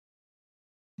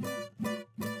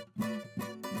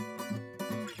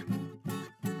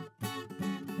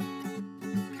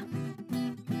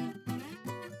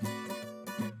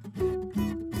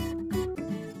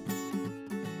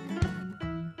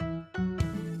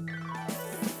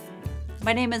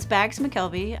My name is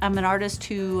McKelvey. I'm an artist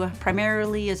who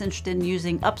primarily is interested in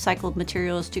using upcycled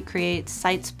materials to create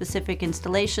site-specific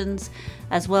installations,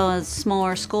 as well as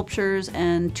smaller sculptures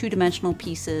and two-dimensional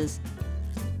pieces.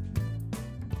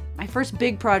 My first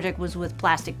big project was with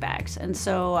plastic bags, and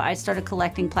so I started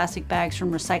collecting plastic bags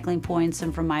from recycling points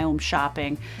and from my own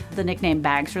shopping. The nickname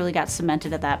bags really got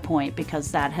cemented at that point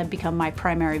because that had become my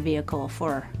primary vehicle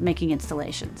for making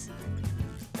installations.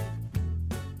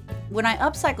 When I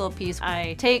upcycle a piece,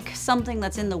 I take something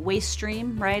that's in the waste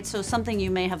stream, right? So something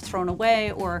you may have thrown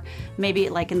away, or maybe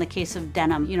like in the case of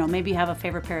denim, maybe you have a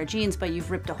favorite pair of jeans, but you've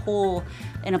ripped a hole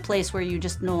in a place where you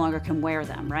just no longer can wear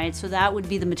them, right? So that would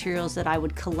be the materials that I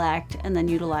would collect and then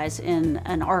utilize in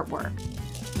an artwork.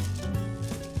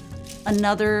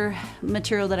 Another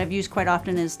material that I've used quite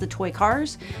often is the toy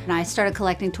cars. And I started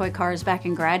collecting toy cars back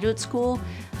in graduate school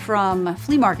from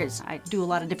flea markets. I do a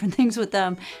lot of different things with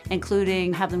them,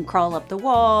 including have them crawl up the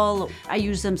wall. I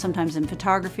use them sometimes in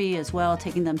photography as well,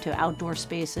 taking them to outdoor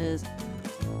spaces.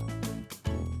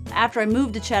 After I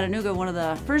moved to Chattanooga, one of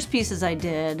the first pieces I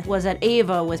did was at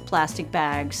Ava with plastic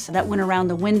bags that went around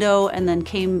the window and then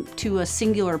came to a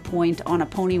singular point on a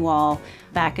pony wall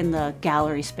back in the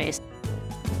gallery space.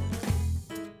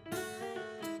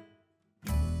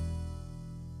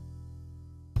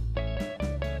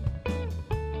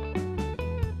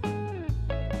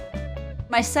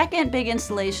 My second big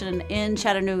installation in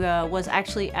Chattanooga was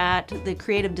actually at the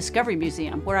Creative Discovery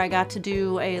Museum, where I got to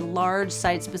do a large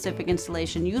site-specific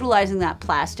installation utilizing that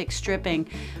plastic stripping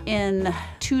in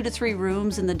 2 to 3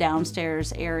 rooms in the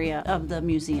downstairs area of the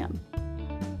museum.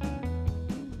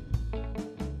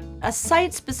 A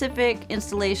site-specific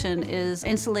installation is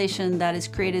installation that is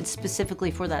created specifically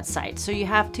for that site. So you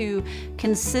have to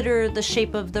consider the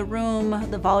shape of the room,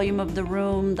 the volume of the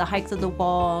room, the height of the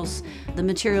walls, the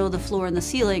material of the floor and the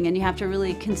ceiling, and you have to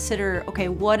really consider, okay,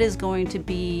 what is going to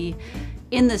be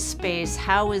in this space?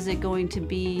 How is it going to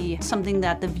be something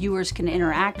that the viewers can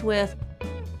interact with?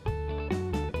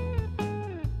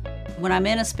 When I'm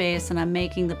in a space and I'm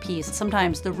making the piece,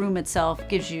 sometimes the room itself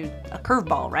gives you a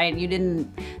curveball, right? You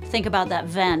didn't think about that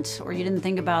vent, or you didn't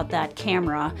think about that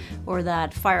camera or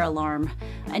that fire alarm,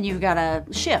 and you've got to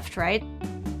shift, right?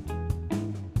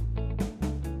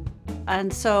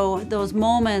 And so those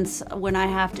moments when I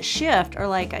have to shift are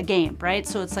like a game, right?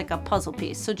 So it's like a puzzle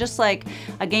piece. So just like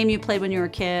a game you played when you were a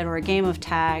kid or a game of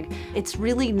tag, it's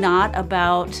really not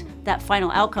about that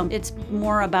final outcome. It's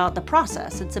more about the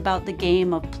process. It's about the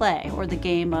game of play, or the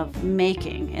game of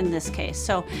making in this case.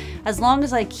 So as long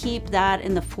as I keep that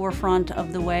in the forefront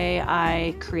of the way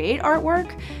I create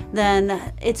artwork,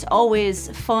 then it's always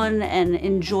fun and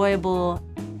enjoyable.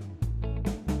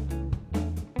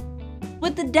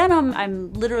 With the denim,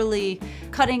 I'm literally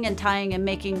cutting and tying and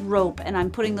making rope, and I'm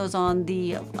putting those on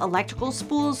the electrical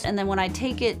spools. And then when I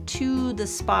take it to the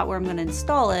spot where I'm going to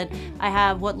install it, I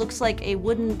have what looks like a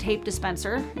wooden tape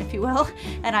dispenser, if you will,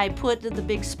 and I put the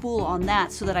big spool on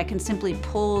that so that I can simply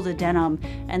pull the denim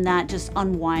and that just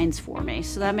unwinds for me.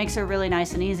 So that makes it really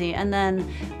nice and easy. And then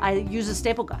I use a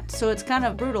staple gun. So it's kind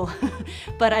of brutal,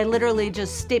 but I literally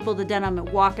just staple the denim and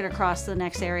walk it across the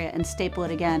next area and staple it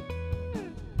again.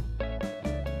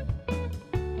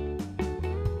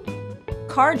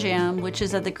 Car Jam, which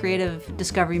is at the Creative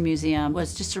Discovery Museum,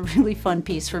 was just a really fun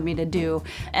piece for me to do.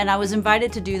 And I was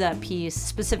invited to do that piece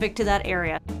specific to that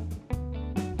area.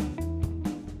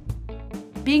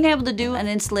 Being able to do an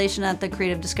installation at the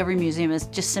Creative Discovery Museum is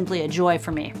just simply a joy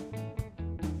for me.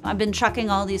 I've been trucking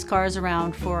all these cars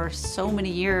around for so many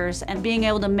years, and being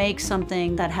able to make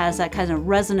something that has that kind of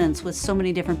resonance with so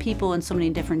many different people and so many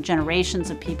different generations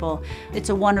of people, it's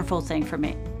a wonderful thing for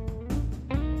me.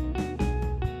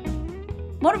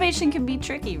 Motivation can be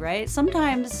tricky, right?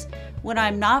 Sometimes when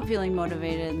I'm not feeling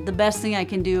motivated, the best thing I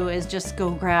can do is just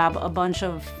go grab a bunch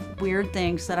of weird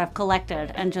things that I've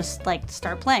collected and just like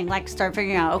start playing, like start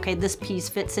figuring out, okay, this piece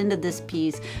fits into this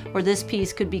piece, or this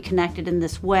piece could be connected in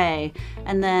this way.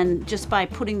 And then just by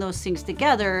putting those things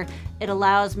together, it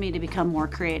allows me to become more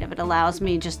creative. It allows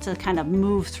me just to kind of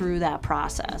move through that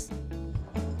process.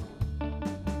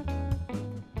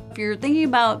 If you're thinking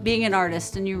about being an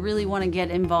artist and you really want to get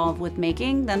involved with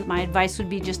making, then my advice would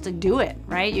be just to do it,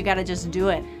 right? You got to just do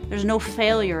it. There's no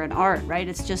failure in art, right?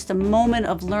 It's just a moment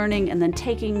of learning and then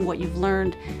taking what you've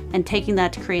learned and taking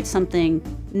that to create something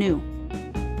new.